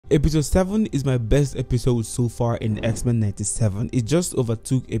Episode 7 is my best episode so far in X-Men 97. It just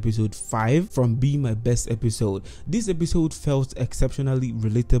overtook episode 5 from being my best episode. This episode felt exceptionally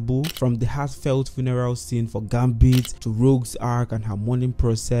relatable, from the heartfelt funeral scene for Gambit to Rogue's arc and her mourning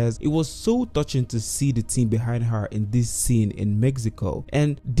process. It was so touching to see the team behind her in this scene in Mexico,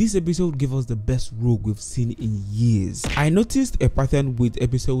 and this episode gave us the best Rogue we've seen in years. I noticed a pattern with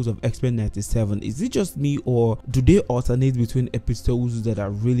episodes of X-Men 97. Is it just me, or do they alternate between episodes that are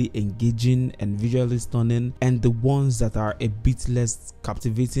really engaging and visually stunning and the ones that are a bit less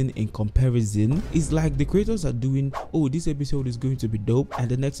captivating in comparison? It's like the creators are doing, oh, this episode is going to be dope, and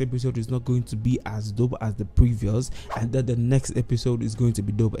the next episode is not going to be as dope as the previous, and then the next episode is going to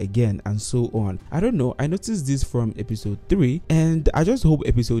be dope again, and so on. I don't know, I noticed this from episode 3, and I just hope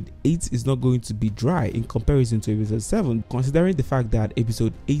episode 8 is not going to be dry in comparison to episode 7, considering the fact that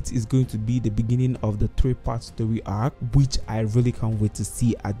episode 8 is going to be the beginning of the 3-part story arc, which I really can't wait to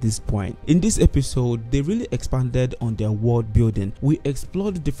see at this point. In this episode, they really expanded on their world building. We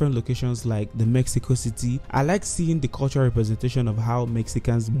explored different locations like the Mexico City. I like seeing the cultural representation of how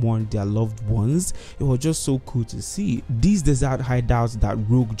Mexicans mourn their loved ones. It was just so cool to see. These desert hideouts that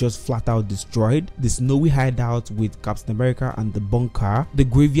Rogue just flat out destroyed, the snowy hideout with Captain America and the bunker, the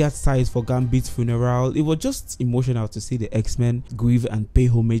graveyard site for Gambit's funeral. It was just emotional to see the X-Men grieve and pay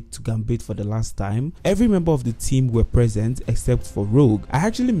homage to Gambit for the last time. Every member of the team were present except for Rogue. I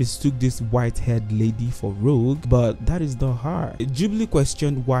actually mistook this white-haired lady for Rogue, but that is not her. Jubilee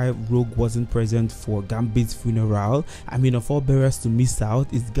questioned why Rogue wasn't present for Gambit's funeral. I mean, of all barriers to miss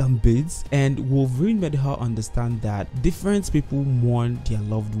out is Gambit's, and Wolverine made her understand that different people mourn their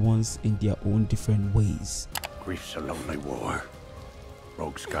loved ones in their own different ways. Grief's a lonely war.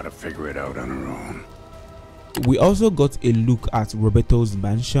 Rogue's gotta figure it out on her own. We also got a look at Roberto's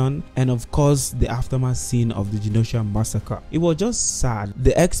mansion, and of course the aftermath scene of the Genosha massacre. It was just sad.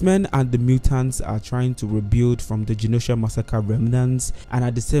 The X-Men and the mutants are trying to rebuild from the Genosha massacre remnants, and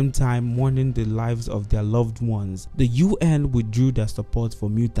at the same time mourning the lives of their loved ones. The UN withdrew their support for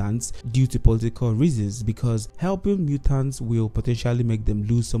mutants due to political reasons, because helping mutants will potentially make them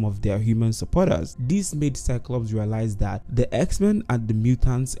lose some of their human supporters. This made Cyclops realize that the X-Men and the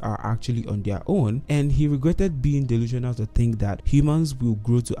mutants are actually on their own, and he regretted being delusional to think that humans will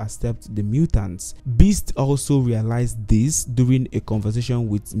grow to accept the mutants. Beast also realized this during a conversation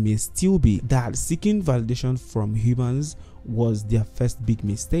with Miss Steelby, that seeking validation from humans was their first big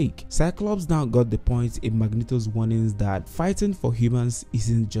mistake. Cyclops now got the point in Magneto's warnings that fighting for humans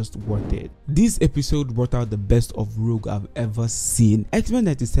isn't just worth it. This episode brought out the best of Rogue I've ever seen. X-Men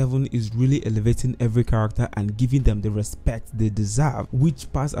 97 is really elevating every character and giving them the respect they deserve,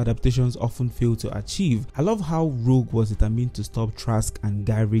 which past adaptations often fail to achieve. I love how Rogue was determined to stop Trask and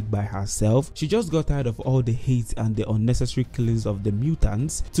Gyrick by herself. She just got tired of all the hate and the unnecessary killings of the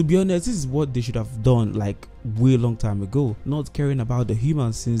mutants. To be honest, this is what they should have done like way long time ago, not caring about the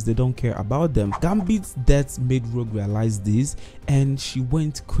humans since they don't care about them. Gambit's death made Rogue realize this, and she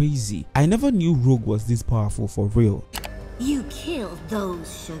went crazy. I never knew Rogue was this powerful for real. You killed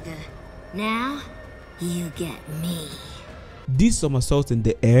those, Sugar. Now you get me. This somersault in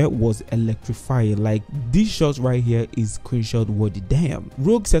the air was electrifying. Like, this shot right here is screenshot worthy. Damn.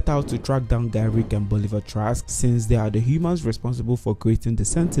 Rogue set out to track down Gyrick and Boliver Trask, since they are the humans responsible for creating the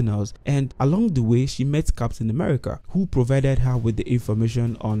Sentinels, and along the way she met Captain America, who provided her with the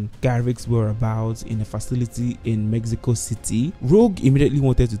information on Gyrick's whereabouts in a facility in Mexico City. Rogue immediately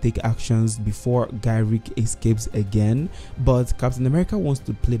wanted to take actions before Gyrick escapes again, but Captain America wants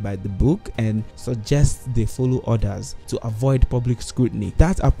to play by the book and suggests they follow orders to avoid public scrutiny.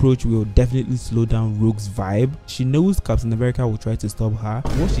 That approach will definitely slow down Rogue's vibe. She knows Captain America will try to stop her.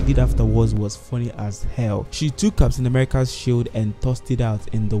 What she did afterwards was funny as hell. She took Captain America's shield and tossed it out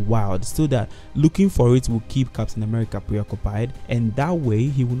in the wild, so that looking for it will keep Captain America preoccupied, and that way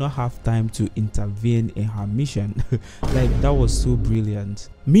he will not have time to intervene in her mission. Like, that was so brilliant.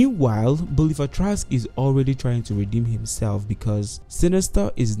 Meanwhile, Boliver Trask is already trying to redeem himself because Sinister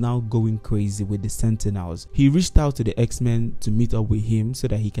is now going crazy with the Sentinels. He reached out to the X-Men to meet up with him so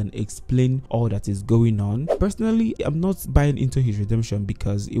that he can explain all that is going on. Personally, I'm not buying into his redemption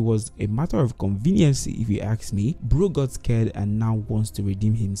because it was a matter of convenience if you ask me. Bro got scared and now wants to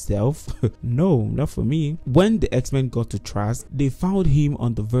redeem himself. No, not for me. When the X-Men got to Trask, they found him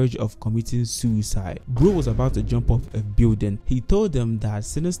on the verge of committing suicide. Bro was about to jump off a building. He told them that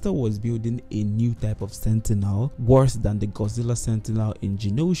Sinister was building a new type of Sentinel, worse than the Godzilla Sentinel in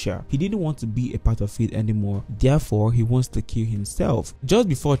Genosha. He didn't want to be a part of it anymore, therefore he wants to kill himself. Just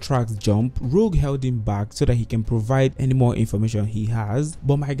before Trask jumped, Rogue held him back so that he can provide any more information he has,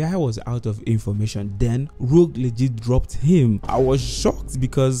 but my guy was out of information. Then Rogue legit dropped him. I was shocked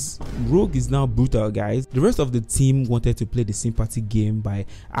because Rogue is now brutal, guys. The rest of the team wanted to play the sympathy game by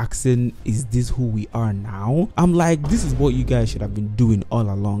asking, is this who we are now? I'm like, this is what you guys should have been doing all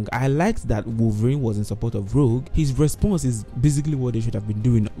along. I liked that Wolverine was in support of Rogue. His response is basically what they should have been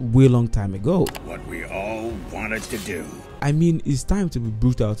doing way long time ago. What we all wanted to do. I mean, it's time to be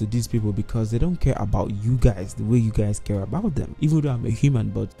brutal to these people because they don't care about you guys the way you guys care about them. Even though I'm a human,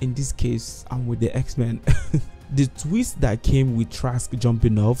 but in this case, I'm with the X-Men. The twist that came with Trask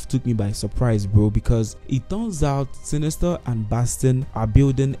jumping off took me by surprise, bro, because it turns out Sinister and Bastion are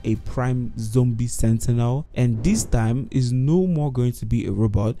building a prime zombie sentinel, and this time is no more going to be a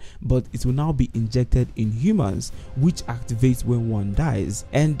robot, but it will now be injected in humans, which activates when one dies.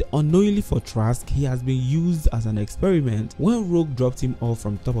 And unknowingly for Trask, he has been used as an experiment. When Rogue dropped him off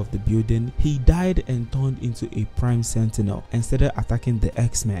from top of the building, he died and turned into a prime sentinel and started attacking the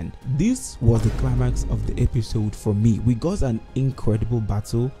X-Men. This was the climax of the episode. For me, we got an incredible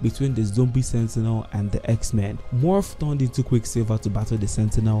battle between the zombie sentinel and the X-Men. Morph turned into Quicksilver to battle the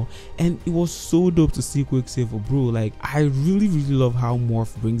sentinel, and it was so dope to see Quicksilver, bro. Like, I really love how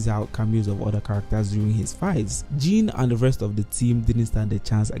Morph brings out cameos of other characters during his fights. Jean and the rest of the team didn't stand a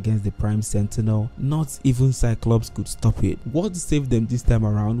chance against the prime sentinel. Not even Cyclops could stop it. What saved them this time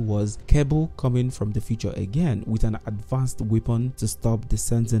around was Cable coming from the future again with an advanced weapon to stop the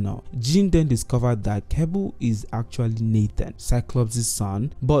sentinel. Jean then discovered that Cable is actually Nathan, Cyclops'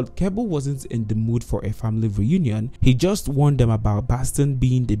 son, but Cable wasn't in the mood for a family reunion. He just warned them about Bastion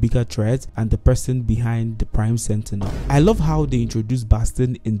being the bigger threat and the person behind the Prime Sentinel. I love how they introduced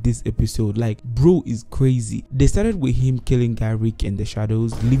Bastion in this episode. Like, bro is crazy. They started with him killing Garrick in the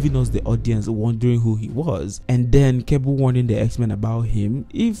shadows, leaving us the audience wondering who he was, and then Cable warning the X-Men about him.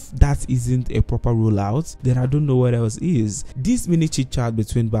 If that isn't a proper rollout, then I don't know what else is. This mini chit chat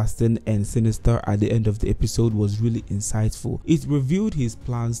between Bastion and Sinister at the end of the episode was really insightful. It revealed his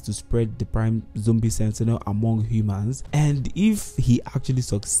plans to spread the prime zombie sentinel among humans, and if he actually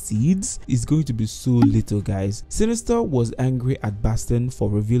succeeds, it's going to be so little, guys. Sinister was angry at Bastion for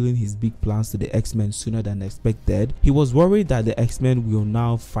revealing his big plans to the X-Men sooner than expected. He was worried that the X-Men will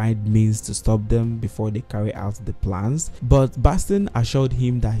now find means to stop them before they carry out the plans, but Bastion assured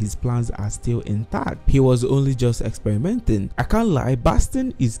him that his plans are still intact. He was only just experimenting. I can't lie,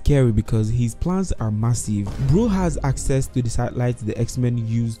 Bastion is scary because his plans are massive. Bro has access to the satellites the X-Men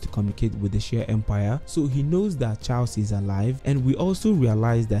use to communicate with the Share Empire, so he knows that Charles is alive, and we also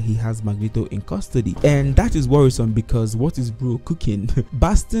realize that he has Magneto in custody, and that is worrisome because what is Bro cooking?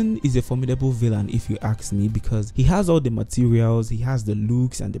 Bastion is a formidable villain if you ask me, because he has all the materials, he has the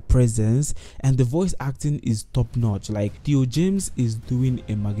looks and the presence, and the voice acting is top notch. Like, Theo James is doing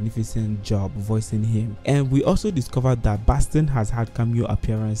a magnificent job voicing him, and we also discovered that Bastion has had cameo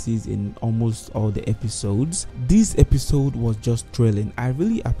appearances in almost all the episodes. This episode was just thrilling. I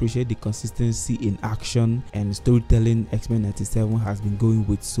really appreciate the consistency in action and storytelling X-Men 97 has been going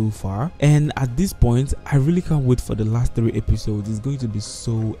with so far, and at this point I really can't wait for the last 3 episodes. It's going to be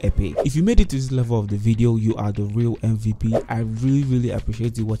so epic. If you made it to this level of the video, you are the real MVP. I really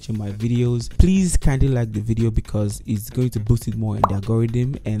appreciate you watching my videos. Please kindly like the video because it's going to boost it more in the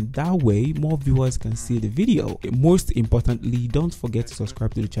algorithm, and that way more viewers can see the video. Most importantly, don't forget to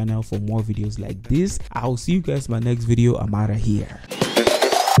subscribe to the channel for more videos like this. I'll see you guys in my next video. I'm out of here.